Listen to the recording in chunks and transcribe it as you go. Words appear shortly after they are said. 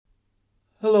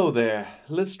Hello there.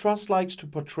 Liz Truss likes to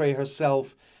portray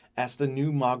herself as the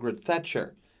new Margaret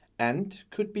Thatcher and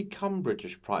could become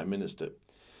British Prime Minister.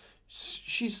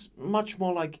 She's much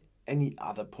more like any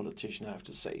other politician, I have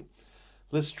to say.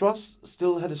 Liz Truss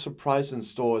still had a surprise in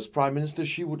store. As Prime Minister,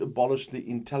 she would abolish the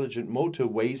intelligent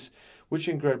motorways, which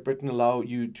in Great Britain allow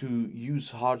you to use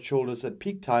hard shoulders at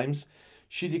peak times,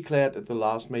 she declared at the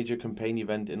last major campaign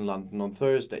event in London on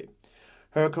Thursday.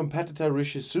 Her competitor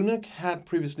Rishi Sunak had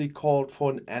previously called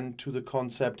for an end to the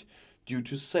concept due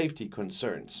to safety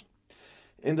concerns.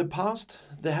 In the past,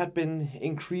 there had been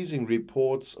increasing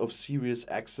reports of serious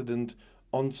accident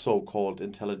on so-called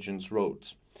intelligence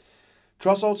roads.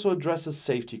 Truss also addresses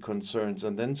safety concerns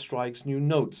and then strikes new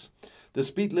notes. The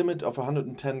speed limit of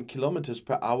 110 kilometers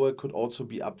per hour could also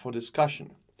be up for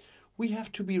discussion. We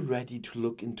have to be ready to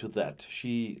look into that,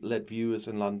 she let viewers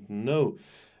in London know,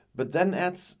 but then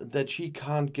adds that she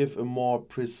can't give a more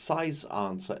precise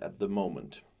answer at the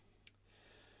moment.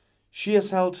 She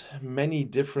has held many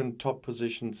different top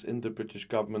positions in the British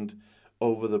government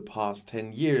over the past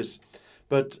 10 years,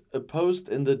 but a post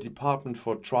in the Department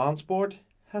for Transport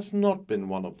has not been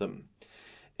one of them.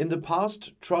 In the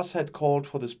past, Truss had called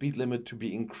for the speed limit to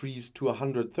be increased to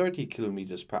 130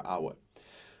 kilometers per hour.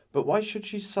 But why should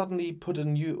she suddenly put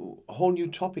a whole new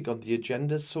topic on the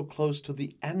agenda so close to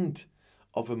the end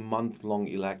of a month-long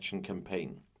election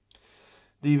campaign?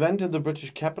 The event in the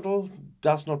British capital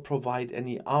does not provide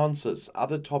any answers.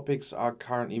 Other topics are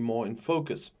currently more in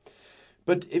focus.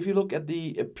 But if you look at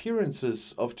the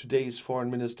appearances of today's foreign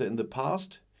minister in the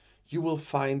past, you will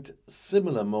find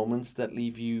similar moments that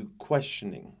leave you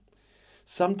questioning.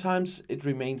 Sometimes it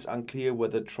remains unclear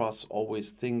whether Truss always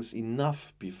thinks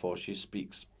enough before she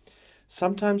speaks.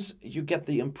 Sometimes you get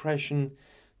the impression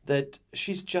that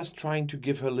she's just trying to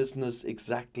give her listeners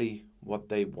exactly what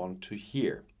they want to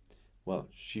hear. Well,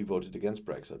 she voted against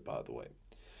Brexit, by the way.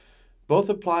 Both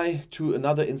apply to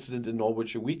another incident in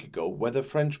Norwich a week ago. Whether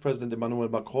French President Emmanuel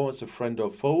Macron is a friend or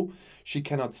foe, she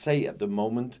cannot say at the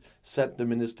moment, said the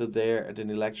minister there at an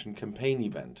election campaign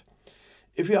event.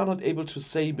 If we are not able to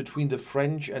say between the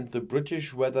French and the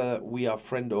British whether we are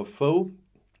friend or foe,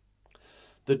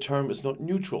 the term is not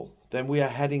neutral, then we are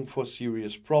heading for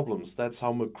serious problems. That's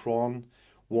how Macron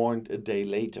warned a day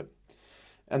later.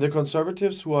 And the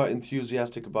Conservatives, who are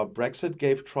enthusiastic about Brexit,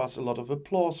 gave Truss a lot of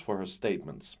applause for her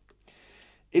statements.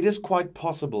 It is quite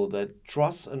possible that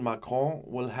Truss and Macron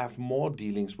will have more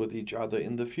dealings with each other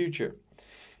in the future.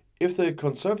 If the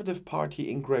Conservative Party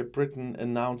in Great Britain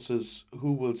announces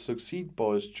who will succeed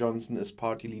Boris Johnson as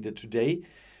party leader today,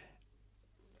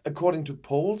 according to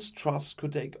polls, Truss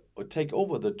could take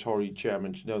over the Tory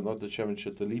chairmanship, no, not the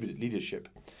chairmanship, the leadership,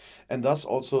 and thus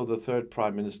also the third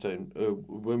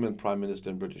women prime minister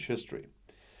in British history.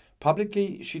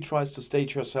 Publicly, she tries to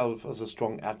stage herself as a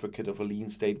strong advocate of a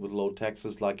lean state with low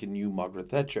taxes like a new Margaret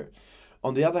Thatcher.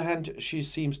 On the other hand, she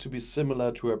seems to be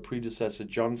similar to her predecessor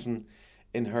Johnson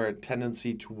in her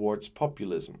tendency towards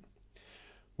populism.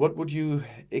 What would you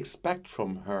expect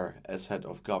from her as head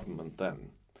of government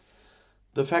then?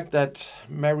 The fact that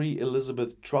Mary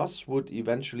Elizabeth Truss would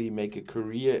eventually make a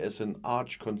career as an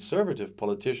arch-conservative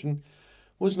politician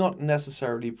was not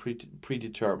necessarily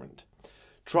predetermined.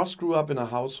 Truss grew up in a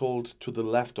household to the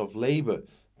left of Labour.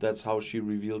 That's how she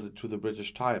revealed it to the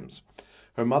British Times.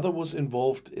 Her mother was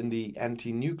involved in the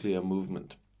anti-nuclear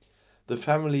movement. The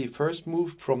family first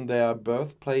moved from their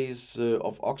birthplace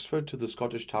of Oxford to the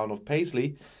Scottish town of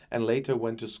Paisley and later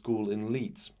went to school in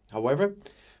Leeds. However,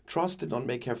 Truss did not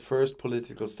make her first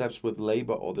political steps with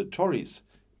Labour or the Tories,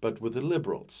 but with the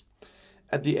Liberals.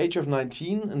 At the age of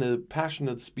 19, in a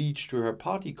passionate speech to her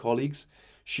party colleagues,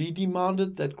 she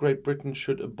demanded that Great Britain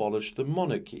should abolish the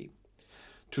monarchy.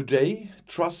 Today,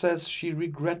 Truss says she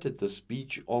regretted the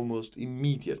speech almost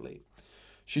immediately.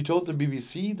 She told the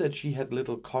BBC that she had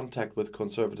little contact with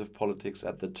conservative politics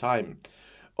at the time.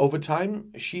 Over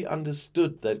time, she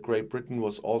understood that Great Britain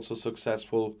was also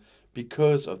successful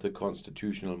because of the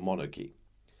constitutional monarchy.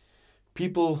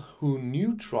 People who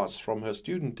knew Truss from her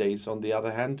student days, on the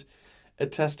other hand,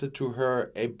 attested to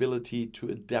her ability to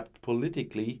adapt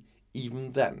politically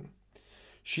even then.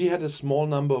 She had a small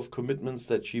number of commitments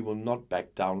that she will not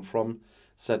back down from,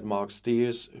 said Mark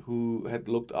Steers, who had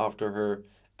looked after her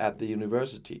at the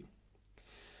university.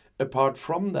 Apart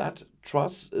from that,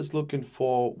 Truss is looking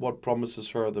for what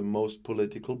promises her the most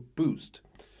political boost.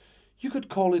 You could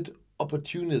call it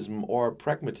opportunism or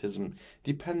pragmatism,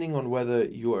 depending on whether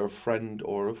you are a friend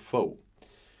or a foe.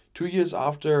 2 years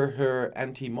after her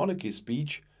anti-monarchy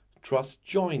speech, Truss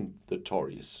joined the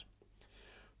Tories.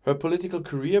 Her political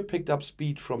career picked up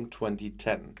speed from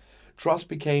 2010. Truss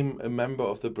became a member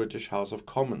of the British House of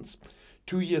Commons.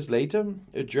 2 years later,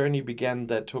 a journey began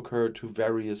that took her to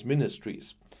various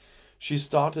ministries. She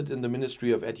started in the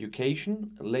Ministry of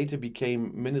Education, later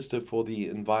became Minister for the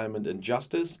Environment and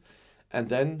Justice, and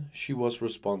then she was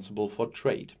responsible for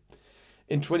trade.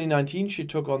 In 2019, she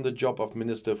took on the job of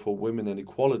Minister for Women and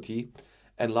Equality,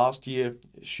 and last year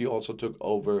she also took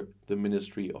over the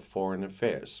Ministry of Foreign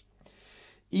Affairs.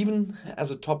 Even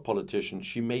as a top politician,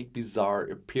 she made bizarre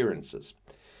appearances.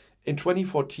 In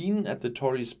 2014, at the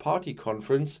Tories' party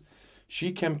conference,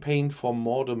 she campaigned for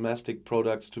more domestic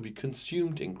products to be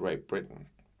consumed in Great Britain.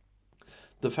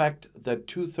 The fact that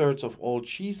 2/3 of all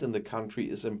cheese in the country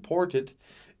is imported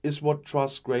is what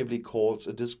Truss gravely calls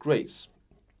a disgrace.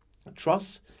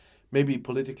 Truss may be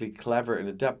politically clever and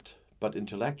adept, but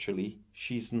intellectually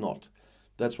she's not.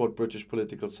 That's what British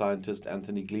political scientist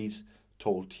Anthony Glees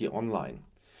told T-Online.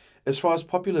 As far as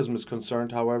populism is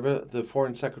concerned, however, the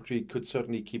Foreign Secretary could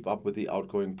certainly keep up with the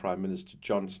outgoing Prime Minister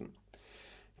Johnson.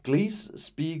 Glees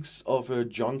speaks of a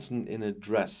Johnson in a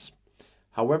dress.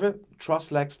 However,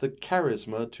 Truss lacks the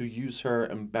charisma to use her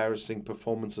embarrassing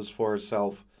performances for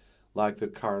herself like the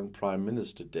current Prime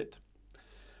Minister did.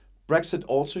 Brexit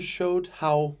also showed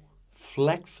how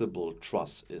flexible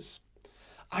Truss is.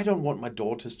 I don't want my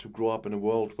daughters to grow up in a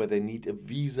world where they need a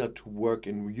visa to work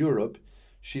in Europe,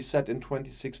 she said in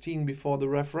 2016 before the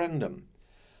referendum.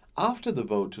 After the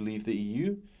vote to leave the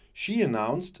EU, she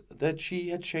announced that she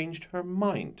had changed her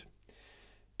mind.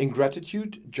 In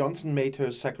gratitude, Johnson made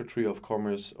her Secretary of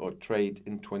Commerce or Trade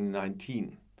in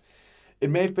 2019. It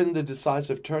may have been the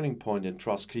decisive turning point in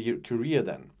Truss' career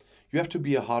then. You have to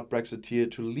be a hard Brexiteer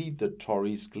to lead the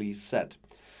Tories, Glees said.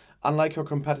 Unlike her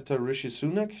competitor Rishi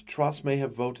Sunak, Truss may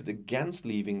have voted against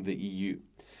leaving the EU.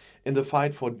 In the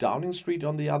fight for Downing Street,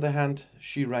 on the other hand,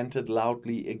 she ranted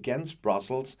loudly against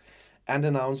Brussels and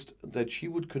announced that she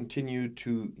would continue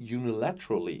to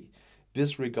unilaterally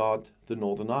disregard the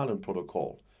Northern Ireland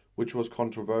Protocol, which was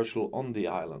controversial on the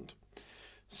island.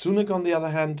 Sunak, on the other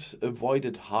hand,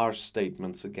 avoided harsh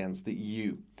statements against the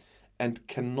EU and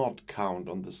cannot count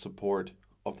on the support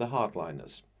of the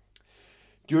hardliners.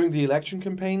 During the election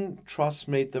campaign, Truss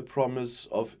made the promise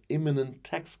of imminent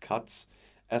tax cuts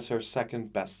as her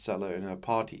second bestseller in her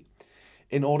party.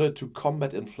 In order to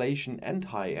combat inflation and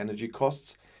high energy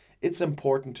costs, it's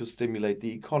important to stimulate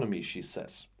the economy, she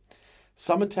says.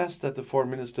 Some attest that the Foreign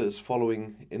Minister is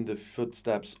following in the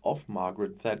footsteps of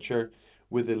Margaret Thatcher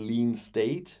with a lean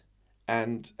state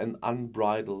and an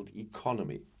unbridled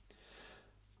economy.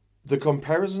 The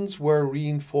comparisons were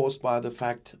reinforced by the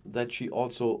fact that she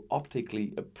also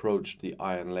optically approached the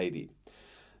Iron Lady.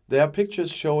 There are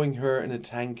pictures showing her in a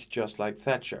tank just like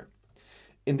Thatcher.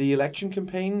 In the election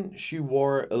campaign, she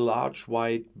wore a large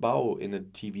white bow in a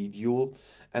TV duel,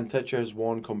 and Thatcher has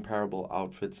worn comparable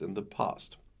outfits in the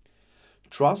past.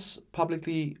 Truss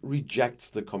publicly rejects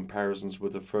the comparisons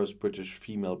with the first British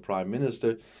female Prime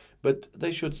Minister, but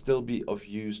they should still be of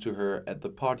use to her at the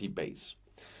party base.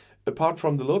 Apart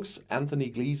from the looks, Anthony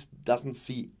Glees doesn't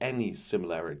see any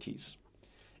similarities.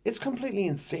 It's completely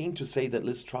insane to say that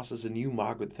Liz Truss is a new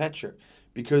Margaret Thatcher,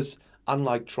 because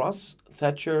unlike Truss,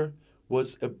 Thatcher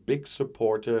was a big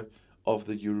supporter of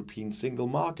the European single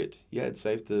market. Yeah, it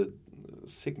saved the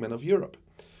sick men of Europe.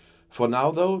 For now,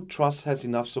 though, Truss has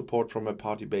enough support from her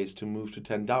party base to move to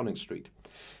 10 Downing Street.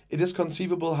 It is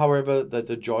conceivable, however, that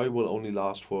the joy will only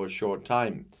last for a short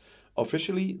time.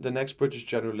 Officially, the next British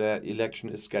general election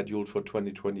is scheduled for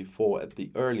 2024 at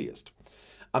the earliest.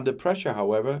 Under pressure,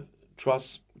 however,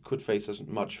 Truss could face us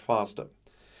much faster.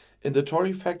 In the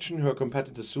Tory faction, her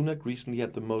competitor Sunak recently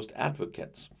had the most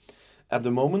advocates. At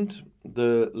the moment,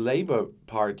 the Labour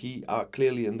Party are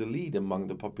clearly in the lead among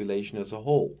the population as a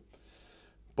whole.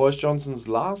 Boris Johnson's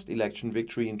last election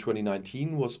victory in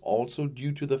 2019 was also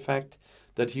due to the fact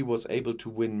that he was able to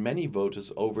win many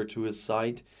voters over to his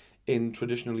side in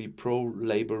traditionally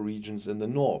pro-Labour regions in the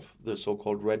north, the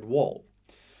so-called Red Wall.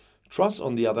 Truss,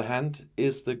 on the other hand,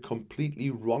 is the completely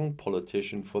wrong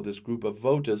politician for this group of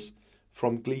voters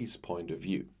from Glees' point of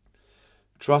view.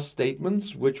 Truss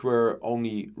statements, which were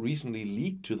only recently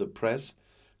leaked to the press,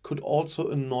 could also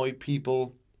annoy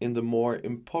people in the more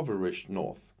impoverished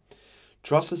north.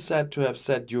 Truss is said to have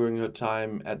said during her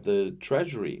time at the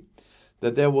Treasury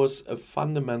that there was a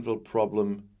fundamental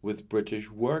problem with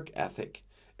British work ethic,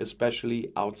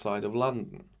 especially outside of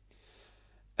London.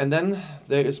 And then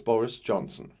there is Boris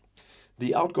Johnson.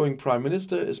 The outgoing Prime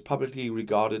Minister is publicly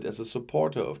regarded as a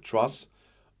supporter of Truss,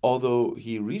 although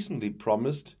he recently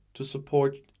promised to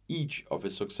support each of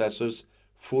his successors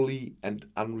fully and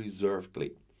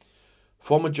unreservedly.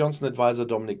 Former Johnson advisor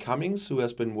Dominic Cummings, who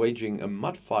has been waging a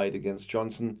mud fight against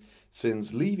Johnson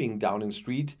since leaving Downing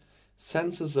Street,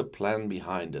 senses a plan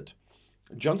behind it.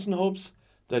 Johnson hopes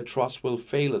that Truss will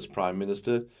fail as Prime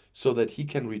Minister so that he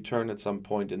can return at some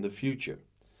point in the future.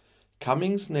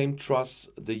 Cummings named Truss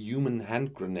the human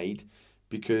hand grenade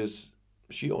because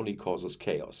she only causes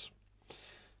chaos.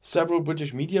 Several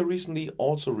British media recently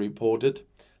also reported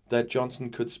that Johnson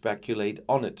could speculate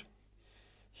on it.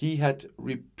 He had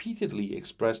repeatedly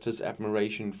expressed his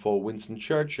admiration for Winston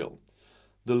Churchill.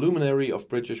 The luminary of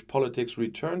British politics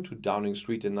returned to Downing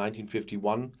Street in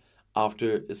 1951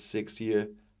 after a 6-year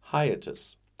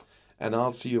hiatus. And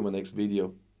I'll see you in my next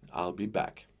video. I'll be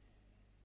back.